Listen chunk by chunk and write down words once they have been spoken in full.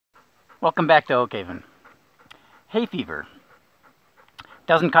Welcome back to Oakhaven. Hay fever.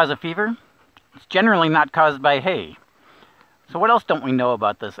 Doesn't cause a fever. It's generally not caused by hay. So what else don't we know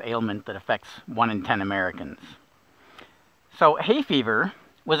about this ailment that affects 1 in 10 Americans? So hay fever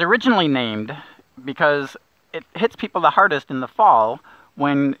was originally named because it hits people the hardest in the fall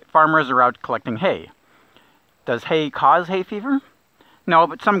when farmers are out collecting hay. Does hay cause hay fever? No,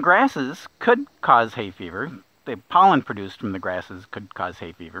 but some grasses could cause hay fever. The pollen produced from the grasses could cause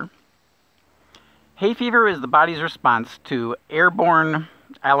hay fever. Hay fever is the body's response to airborne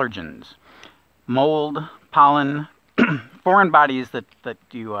allergens, mold, pollen, foreign bodies that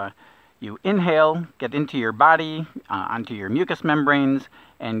you inhale, get into your body, onto your mucous membranes,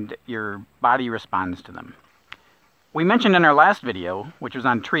 and your body responds to them. We mentioned in our last video, which was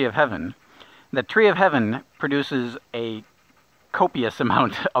on Tree of Heaven, that Tree of Heaven produces a copious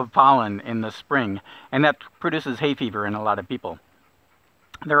amount of pollen in the spring, and that produces hay fever in a lot of people.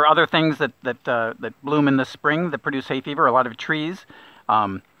 There are other things that bloom in the spring that produce hay fever. A lot of trees,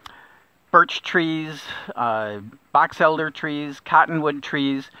 birch trees, box elder trees, cottonwood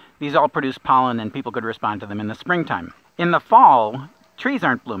trees, these all produce pollen and people could respond to them in the springtime. In the fall, trees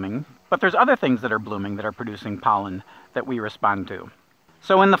aren't blooming, but there's other things that are blooming that are producing pollen that we respond to.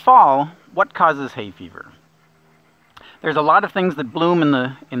 So in the fall, what causes hay fever? There's a lot of things that bloom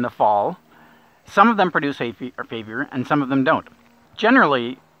in the fall. Some of them produce hay fever and some of them don't.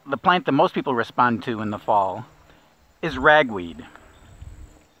 Generally, the plant that most people respond to in the fall is ragweed.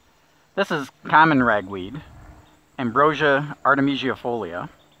 This is common ragweed, Ambrosia artemisiaefolia.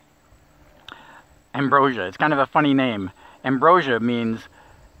 Ambrosia, it's kind of a funny name. Ambrosia means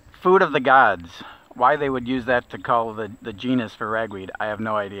food of the gods. Why they would use that to call the genus for ragweed, I have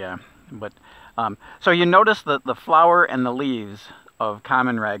no idea. But so you notice the flower and the leaves of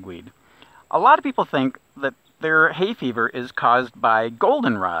common ragweed. A lot of people think that their hay fever is caused by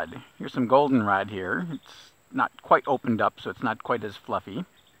goldenrod. Here's some goldenrod here. It's not quite opened up, so it's not quite as fluffy.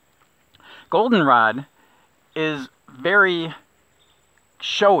 Goldenrod is very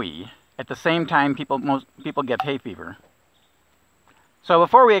showy at the same time most people get hay fever. So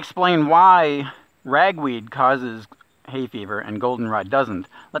before we explain why ragweed causes hay fever and goldenrod doesn't,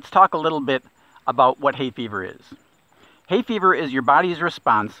 let's talk a little bit about what hay fever is. Hay fever is your body's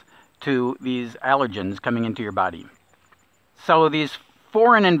response to these allergens coming into your body. So these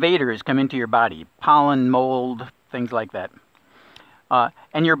foreign invaders come into your body, pollen, mold, things like that.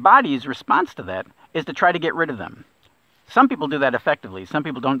 And your body's response to that is to try to get rid of them. Some people do that effectively. Some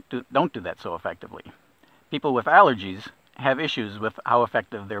people don't do that so effectively. People with allergies have issues with how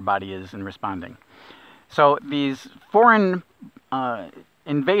effective their body is in responding. So these foreign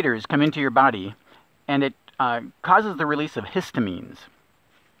invaders come into your body, and it causes the release of histamines.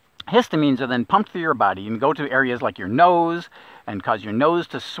 Histamines are then pumped through your body and go to areas like your nose and cause your nose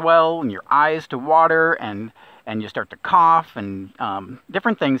to swell and your eyes to water and you start to cough and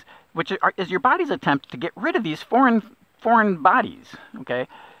different things, which is your body's attempt to get rid of these foreign bodies. Okay,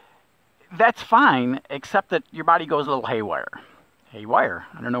 that's fine, except that your body goes a little haywire. Haywire.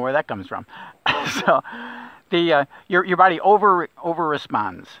 I don't know where that comes from. So your body over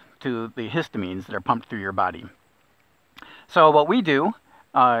responds to the histamines that are pumped through your body. So what we do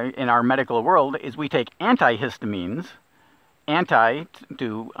in our medical world is we take antihistamines,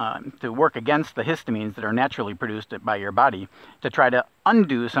 to work against the histamines that are naturally produced by your body, to try to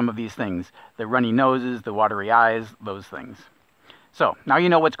undo some of these things, the runny noses, the watery eyes, those things. So now you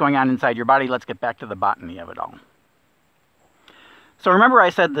know what's going on inside your body. Let's get back to the botany of it all. So remember I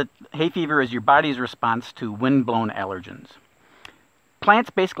said that hay fever is your body's response to wind-blown allergens. Plants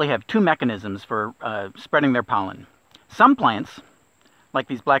basically have two mechanisms for spreading their pollen. Some plants, like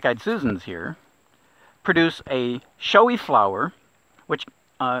these black-eyed Susans here, produce a showy flower, which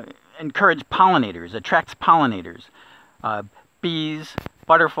encourages pollinators, attracts pollinators. Bees,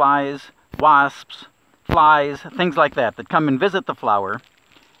 butterflies, wasps, flies, things like that come and visit the flower.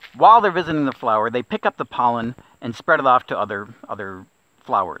 While they're visiting the flower, they pick up the pollen and spread it off to other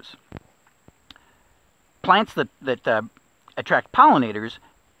flowers. Plants that attract pollinators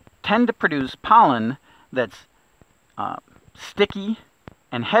tend to produce pollen that's sticky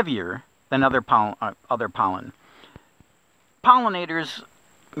and heavier than other pollen. Pollinators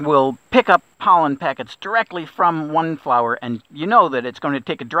will pick up pollen packets directly from one flower, and you know that it's going to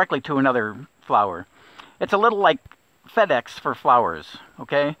take it directly to another flower. It's a little like FedEx for flowers,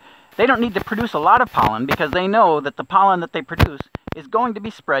 okay? They don't need to produce a lot of pollen because they know that the pollen that they produce is going to be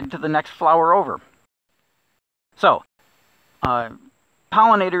spread to the next flower over. So,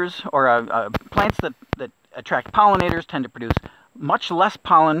 pollinators, or plants that attract pollinators, tend to produce much less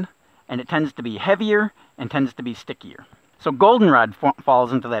pollen, and it tends to be heavier and tends to be stickier. So goldenrod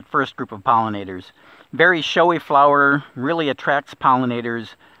falls into that first group of pollinators. Very showy flower, really attracts pollinators.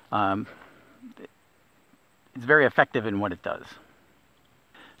 It's very effective in what it does.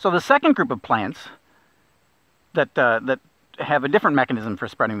 So the second group of plants that have a different mechanism for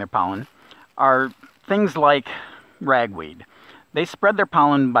spreading their pollen are things like ragweed. They spread their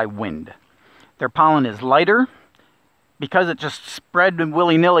pollen by wind. Their pollen is lighter because it just spread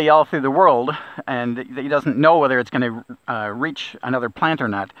willy-nilly all through the world, and it doesn't know whether it's going to reach another plant or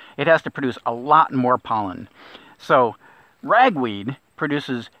not. It has to produce a lot more pollen. So ragweed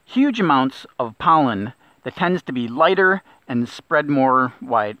produces huge amounts of pollen that tends to be lighter and spread more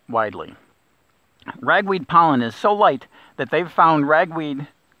widely. Ragweed pollen is so light that they've found ragweed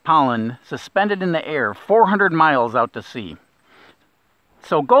pollen suspended in the air 400 miles out to sea.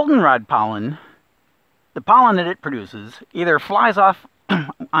 So goldenrod pollen, the pollen that it produces, either flies off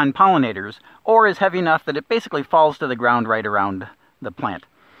on pollinators or is heavy enough that it basically falls to the ground right around the plant.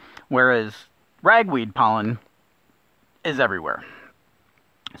 Whereas ragweed pollen is everywhere.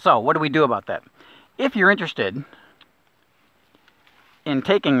 So what do we do about that? If you're interested in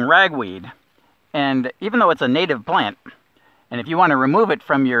taking ragweed, and even though it's a native plant, and if you want to remove it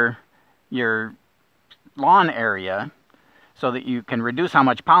from your lawn area so that you can reduce how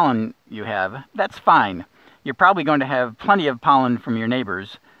much pollen you have, that's fine. You're probably going to have plenty of pollen from your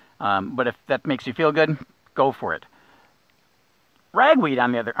neighbors, but if that makes you feel good, go for it. Ragweed,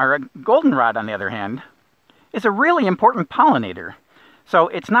 or goldenrod, on the other hand, is a really important pollinator. So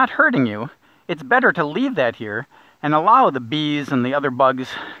it's not hurting you. It's better to leave that here and allow the bees and the other bugs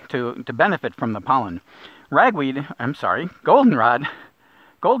to benefit from the pollen.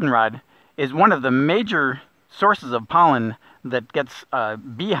 Goldenrod is one of the major sources of pollen that gets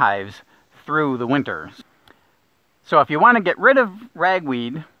beehives through the winter. So if you want to get rid of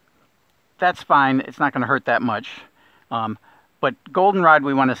ragweed, that's fine. It's not going to hurt that much. But goldenrod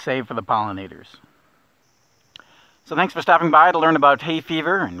we want to save for the pollinators. So thanks for stopping by to learn about hay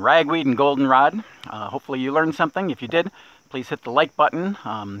fever and ragweed and goldenrod. Hopefully you learned something. If you did, please hit the like button.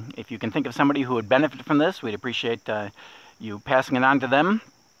 If you can think of somebody who would benefit from this, we'd appreciate you passing it on to them.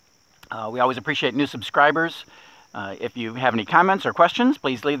 We always appreciate new subscribers. If you have any comments or questions,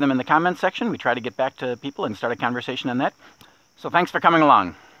 please leave them in the comments section. We try to get back to people and start a conversation on that. So thanks for coming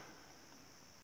along.